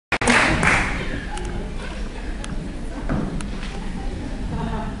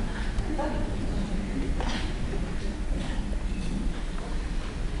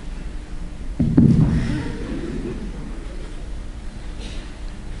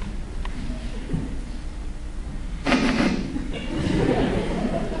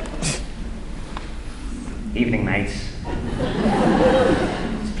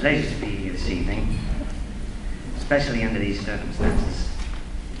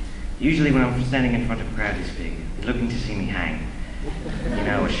Usually when I'm standing in front of a crowd this big, they're looking to see me hang. You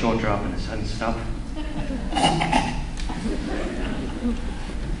know, a short drop and a sudden stop.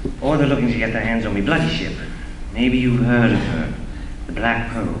 Or they're looking to get their hands on me bloody ship. Maybe you've heard of her, the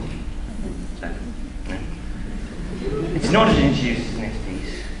Black Pearl. It's not as introduced as the next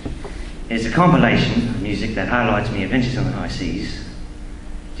piece. It's a compilation of music that highlights my adventures on the high seas,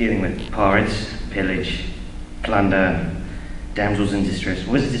 dealing with pirates, pillage, plunder, damsels in distress,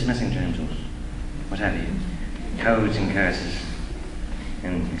 or is it dismissing damsels? What have you? Codes and curses,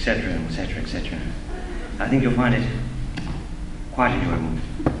 and etc., etc., etc. I think you'll find it quite enjoyable.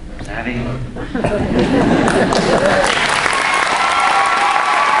 Savvy?